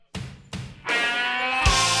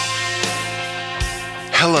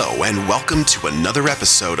Hello, and welcome to another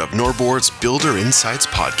episode of Norboard's Builder Insights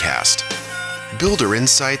podcast. Builder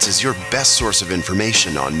Insights is your best source of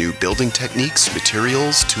information on new building techniques,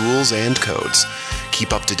 materials, tools, and codes.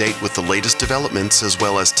 Keep up to date with the latest developments as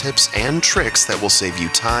well as tips and tricks that will save you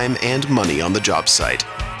time and money on the job site.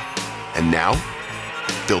 And now,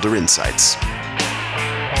 Builder Insights.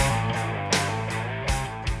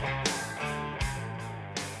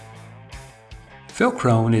 Phil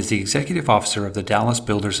Crone is the Executive Officer of the Dallas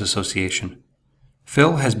Builders Association.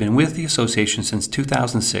 Phil has been with the association since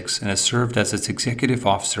 2006 and has served as its Executive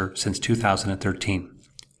Officer since 2013.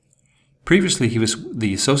 Previously, he was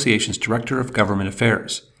the association's Director of Government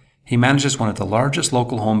Affairs. He manages one of the largest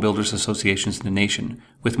local home builders associations in the nation,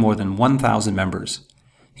 with more than 1,000 members.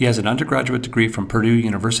 He has an undergraduate degree from Purdue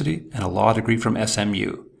University and a law degree from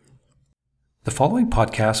SMU. The following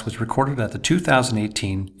podcast was recorded at the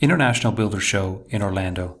 2018 International Builders Show in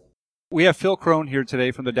Orlando. We have Phil Crone here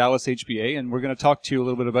today from the Dallas HBA, and we're going to talk to you a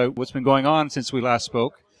little bit about what's been going on since we last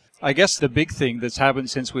spoke. I guess the big thing that's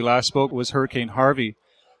happened since we last spoke was Hurricane Harvey.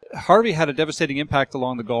 Harvey had a devastating impact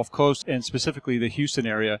along the Gulf Coast and specifically the Houston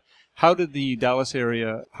area. How did the Dallas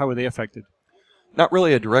area, how were they affected? Not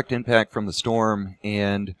really a direct impact from the storm,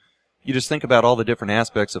 and you just think about all the different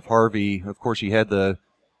aspects of Harvey. Of course, you had the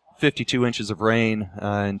 52 inches of rain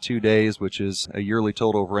in 2 days, which is a yearly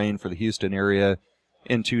total of rain for the Houston area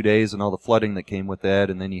in 2 days, and all the flooding that came with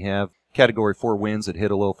that. And then you have Category 4 winds that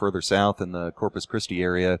hit a little further south in the Corpus Christi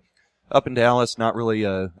area. Up in Dallas, not really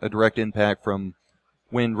a direct impact from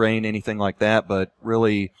wind, rain, anything like that, but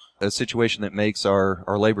really a situation that makes our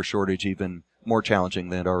labor shortage even more challenging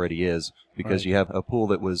than it already is, because You have a pool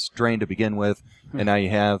that was drained to begin with, and now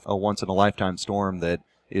you have a once-in-a-lifetime storm that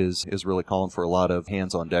is really calling for a lot of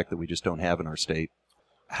hands on deck that we just don't have in our state.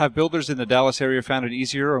 Have builders in the Dallas area found it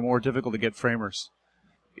easier or more difficult to get framers?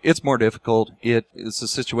 It's more difficult. It's a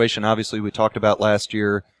situation, obviously, we talked about last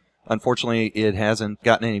year. Unfortunately, it hasn't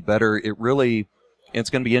gotten any better. It's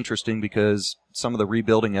going to be interesting because some of the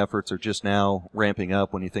rebuilding efforts are just now ramping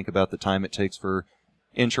up when you think about the time it takes for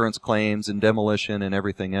insurance claims and demolition and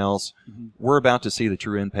everything else. Mm-hmm. We're about to see the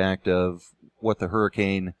true impact of what the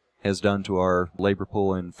hurricane has done to our labor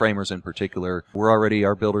pool and framers in particular.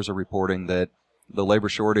 Our builders are reporting that the labor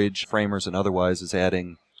shortage, framers and otherwise, is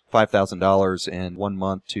adding $5,000 in 1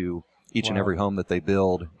 month to each and every home that they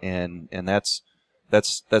build, and that's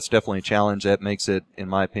definitely a challenge. That makes it, in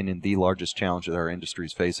my opinion, the largest challenge that our industry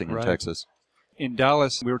is facing in Texas. In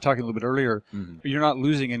Dallas, we were talking a little bit earlier, You're not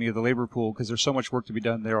losing any of the labor pool because there's so much work to be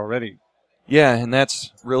done there already. Yeah, and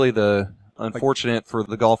that's really the unfortunate for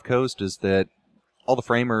the Gulf Coast, is that all the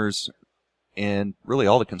framers and really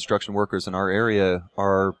all the construction workers in our area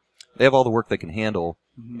they have all the work they can handle.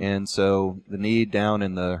 Mm-hmm. And so the need down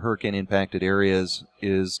in the hurricane impacted areas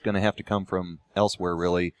is going to have to come from elsewhere,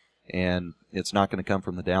 really. And it's not going to come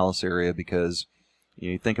from the Dallas area, because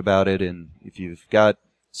you think about it, and if you've got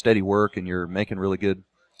steady work and you're making really good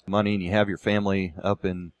money and you have your family up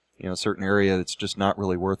in a certain area, it's just not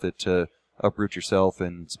really worth it to uproot yourself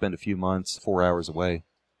and spend a few months 4 hours away.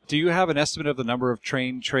 Do you have an estimate of the number of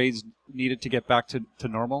trained trades needed to get back to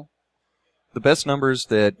normal? The best numbers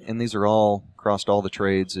and these are all across all the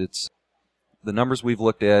trades, the numbers we've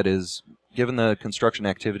looked at is, given the construction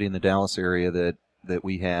activity in the Dallas area that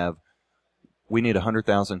we have, we need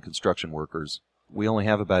 100,000 construction workers. We only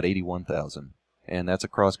have about 81,000, and that's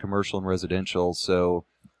across commercial and residential, so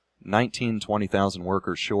 20,000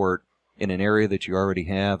 workers short in an area that you already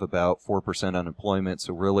have about 4% unemployment,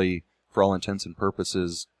 so really, for all intents and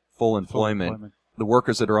purposes, full employment. The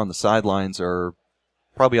workers that are on the sidelines are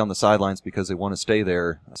probably on the sidelines because they want to stay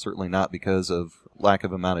there, certainly not because of lack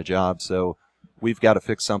of amount of jobs. So we've got to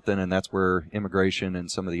fix something, and that's where immigration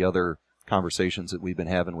and some of the other conversations that we've been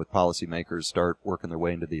having with policymakers start working their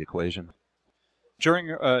way into the equation. During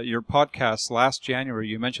your podcast last January,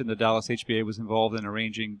 you mentioned the Dallas HBA was involved in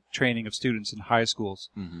arranging training of students in high schools.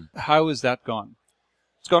 Mm-hmm. How has that gone?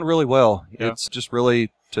 It's gone really well. Yeah. It's just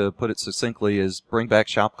really, to put it succinctly, is bring back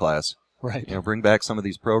shop class. Right. Bring back some of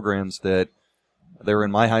these programs that they were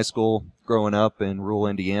in my high school growing up in rural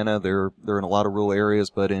Indiana. They're in a lot of rural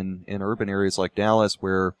areas, but in urban areas like Dallas,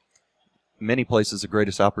 where many places the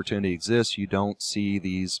greatest opportunity exists, you don't see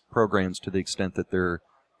these programs to the extent that there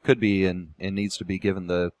could be and needs to be, given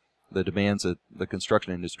the demands that the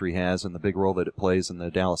construction industry has and the big role that it plays in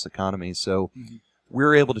the Dallas economy. So we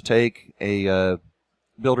were able to take a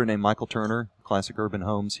builder named Michael Turner, Classic Urban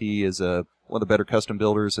Homes. He is one of the better custom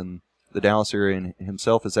builders in the Dallas area, and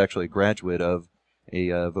himself is actually a graduate of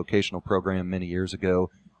a vocational program many years ago.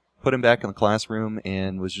 Put him back in the classroom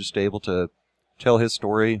and was just able to tell his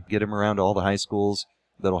story, get him around to all the high schools,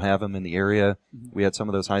 that'll have him in the area. We had some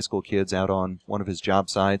of those high school kids out on one of his job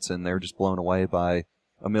sites, and they're just blown away by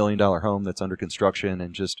a $1 million home that's under construction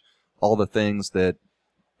and just all the things that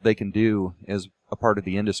they can do as a part of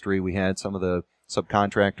the industry. We had some of the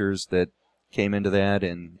subcontractors that came into that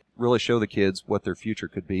and really show the kids what their future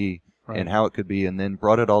could be and how it could be, and then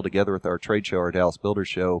brought it all together with our trade show, our Dallas Builder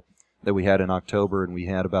Show, that we had in October, and we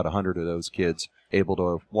had about 100 of those kids able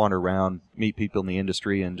to wander around, meet people in the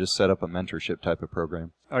industry, and just set up a mentorship type of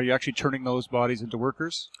program. Are you actually turning those bodies into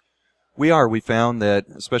workers? We are. We found that,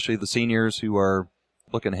 especially the seniors who are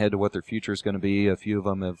looking ahead to what their future is going to be, a few of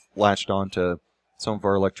them have latched on to some of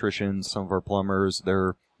our electricians, some of our plumbers.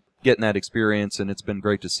 They're getting that experience, and it's been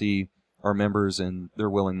great to see our members and their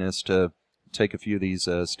willingness to take a few of these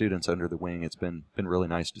students under the wing. It's been really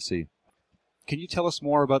nice to see. Can you tell us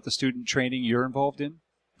more about the student training you're involved in?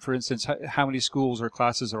 For instance, how many schools or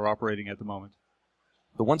classes are operating at the moment?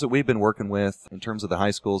 The ones that we've been working with in terms of the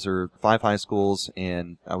high schools are 5 high schools,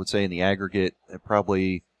 and I would say in the aggregate it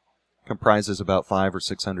probably comprises about 500 or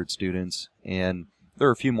 600 students. And there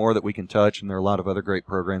are a few more that we can touch, and there are a lot of other great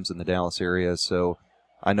programs in the Dallas area. So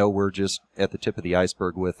I know we're just at the tip of the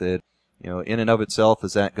iceberg with it. You know, in and of itself,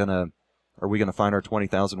 are we gonna find our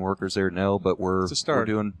 20,000 workers there? No, but we're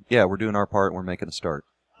doing our part, and we're making a start.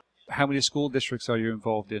 How many school districts are you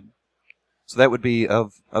involved in? So that would be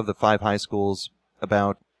of the 5 high schools,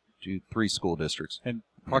 about 3 school districts. And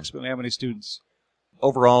approximately how many students?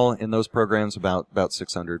 Overall, in those programs, about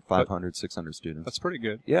 600, 500, 600 students. That's pretty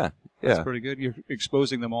good. Yeah. That's pretty good. You're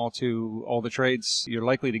exposing them all to all the trades. You're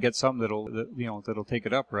likely to get some that'll take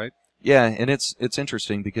it up, right? Yeah, and it's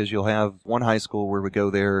interesting because you'll have one high school where we go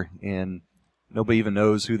there and nobody even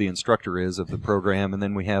knows who the instructor is of the program, and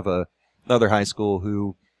then we have another high school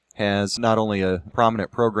who has not only a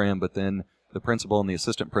prominent program, but then the principal and the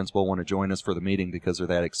assistant principal want to join us for the meeting because they're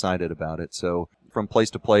that excited about it. So from place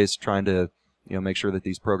to place, trying to make sure that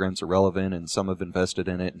these programs are relevant, and some have invested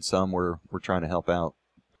in it, and some we're trying to help out.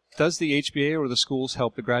 Does the HBA or the schools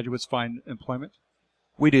help the graduates find employment?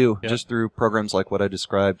 We do, just through programs like what I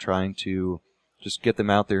described, trying to just get them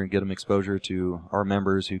out there and get them exposure to our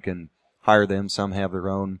members who can hire them. Some have their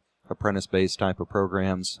own apprentice-based type of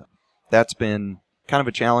programs. That's been kind of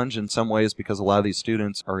a challenge in some ways because a lot of these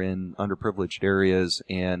students are in underprivileged areas,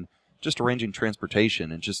 and just arranging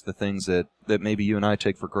transportation and just the things that maybe you and I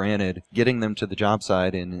take for granted, getting them to the job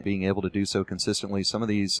site and being able to do so consistently. Some of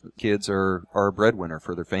these kids are a breadwinner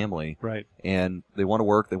for their family. Right. And they want to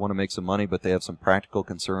work, they want to make some money, but they have some practical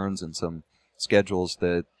concerns and some schedules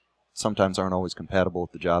that sometimes aren't always compatible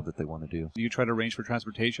with the job that they want to do. Do you try to arrange for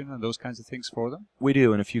transportation and those kinds of things for them? We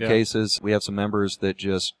do. In a few cases, we have some members that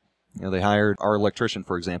just, they hired, our electrician,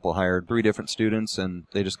 for example, hired 3 different students, and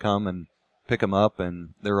they just come and pick them up, and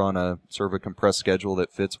they're on a sort of a compressed schedule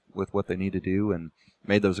that fits with what they need to do, and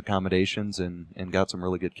made those accommodations and got some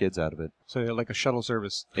really good kids out of it. So like a shuttle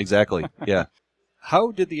service. Exactly, yeah.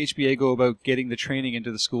 How did the HBA go about getting the training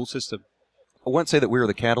into the school system? I wouldn't say that we were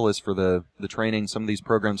the catalyst for the training. Some of these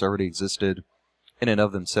programs already existed in and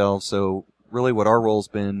of themselves, so really what our role's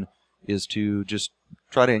been is to just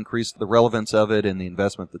try to increase the relevance of it and the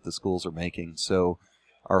investment that the schools are making. So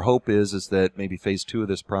our hope is that maybe phase 2 of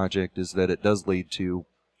this project is that it does lead to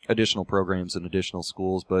additional programs in additional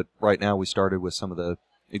schools. But right now we started with some of the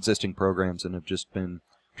existing programs and have just been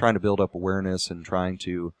trying to build up awareness and trying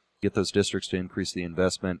to get those districts to increase the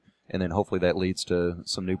investment. And then hopefully that leads to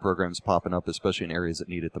some new programs popping up, especially in areas that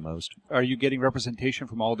need it the most. Are you getting representation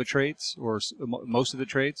from all the trades or most of the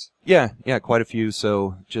trades? Yeah, quite a few.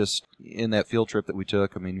 So just in that field trip that we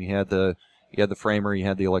took, I mean, you had the framer, you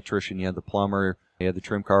had the electrician, you had the plumber, you had the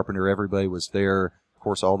trim carpenter, everybody was there. Of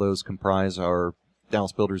course, all those comprise our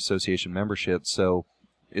Dallas Builders Association membership. So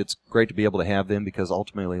it's great to be able to have them because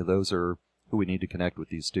ultimately those are who we need to connect with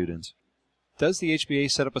these students. Does the HBA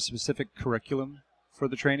set up a specific curriculum for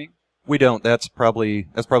the training? We don't. That's probably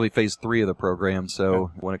phase 3 of the program.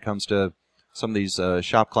 So when it comes to some of these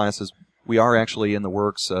shop classes, we are actually in the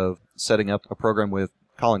works of setting up a program with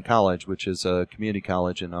Collin College, which is a community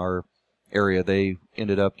college in our area. They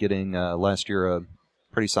ended up getting last year a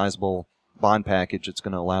pretty sizable bond package. It's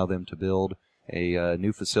going to allow them to build a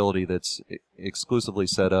new facility that's exclusively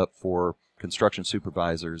set up for construction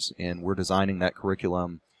supervisors, and we're designing that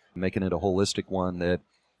curriculum, making it a holistic one that,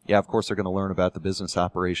 of course they're going to learn about the business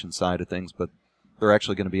operations side of things, but they're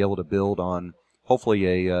actually going to be able to build on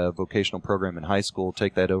hopefully a vocational program in high school,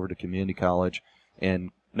 take that over to community college, and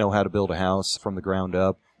know how to build a house from the ground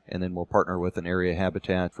up, and then we'll partner with an Area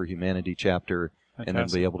Habitat for Humanity chapter. Fantastic. And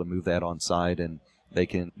then be able to move that on site, and they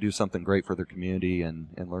can do something great for their community and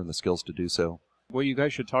learn the skills to do so. Well, you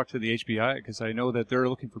guys should talk to the HBI because I know that they're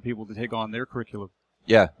looking for people to take on their curriculum.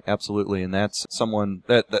 Yeah, absolutely. And that's someone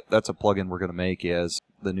that's a plug-in we're going to make as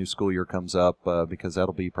the new school year comes up, because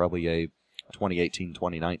that'll be probably a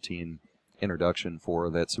 2018-2019 introduction for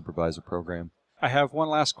that supervisor program. I have one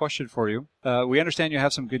last question for you. We understand you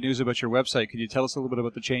have some good news about your website. Could you tell us a little bit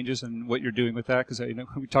about the changes and what you're doing with that? Because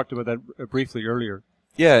we talked about that briefly earlier.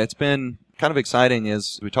 Yeah, it's been kind of exciting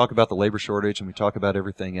as we talk about the labor shortage and we talk about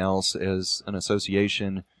everything else as an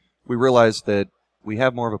association. We realize that we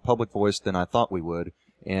have more of a public voice than I thought we would,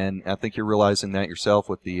 and I think you're realizing that yourself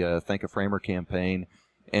with the Thank a Framer campaign.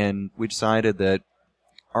 And we decided that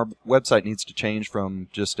our website needs to change from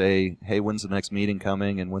just hey, when's the next meeting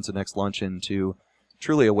coming and when's the next luncheon, to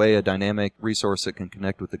truly a dynamic resource that can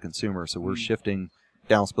connect with the consumer. So we're shifting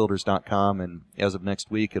DallasBuilders.com, and as of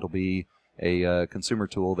next week, it'll be a consumer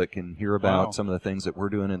tool that can hear about some of the things that we're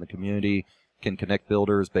doing in the community, can connect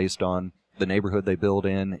builders based on the neighborhood they build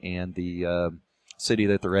in and the city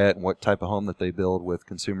that they're at and what type of home that they build with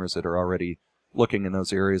consumers that are already looking in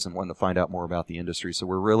those areas and wanting to find out more about the industry. So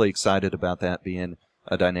we're really excited about that being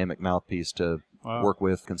a dynamic mouthpiece to work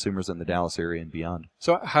with consumers in the Dallas area and beyond.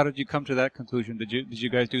 So how did you come to that conclusion? Did you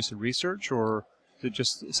guys do some research, or is it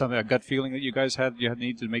just a gut feeling that you guys had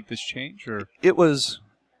need to make this change? Or it was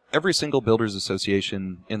every single builders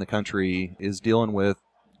association in the country is dealing with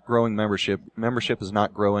growing membership. Membership is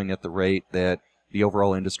not growing at the rate that the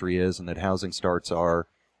overall industry is and that housing starts are.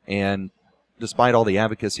 And despite all the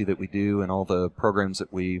advocacy that we do and all the programs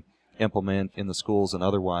that we implement in the schools and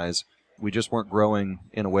otherwise, we just weren't growing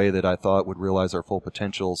in a way that I thought would realize our full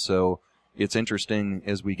potential. So it's interesting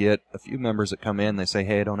as we get a few members that come in, they say,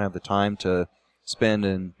 hey, I don't have the time to spend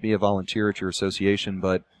and be a volunteer at your association,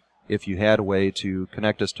 but if you had a way to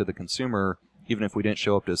connect us to the consumer, even if we didn't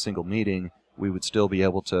show up to a single meeting, we would still be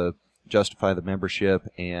able to justify the membership.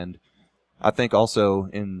 And I think also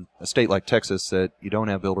in a state like Texas that you don't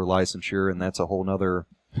have builder licensure, and that's a whole nother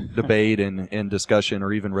debate and discussion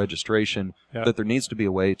or even registration, that there needs to be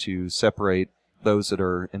a way to separate those that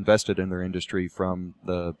are invested in their industry from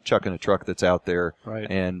the chuck in a truck that's out there,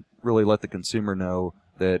 and really let the consumer know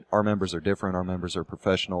that our members are different, our members are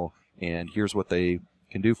professional, and here's what they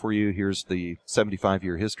can do for you. Here's the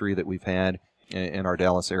 75-year history that we've had in our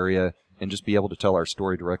Dallas area, and just be able to tell our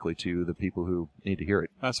story directly to the people who need to hear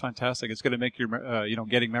it. That's fantastic. It's going to make your,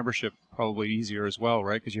 getting membership probably easier as well,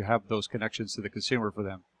 right? Because you have those connections to the consumer for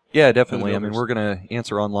them. Yeah, definitely. I mean, we're going to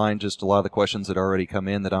answer online just a lot of the questions that already come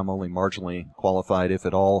in that I'm only marginally qualified, if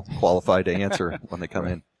at all qualified, to answer when they come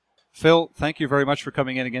in. Phil, thank you very much for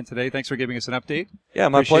coming in again today. Thanks for giving us an update. Yeah,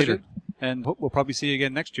 my pleasure. It. And we'll probably see you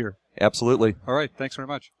again next year. Absolutely. All right. Thanks very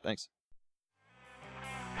much. Thanks.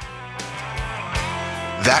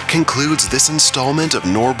 That concludes this installment of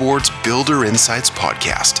Norboard's Builder Insights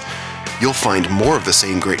podcast. You'll find more of the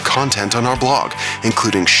same great content on our blog,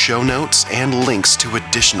 including show notes and links to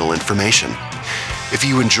additional information. If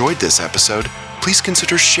you enjoyed this episode, please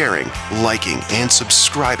consider sharing, liking, and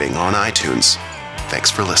subscribing on iTunes.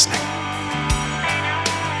 Thanks for listening.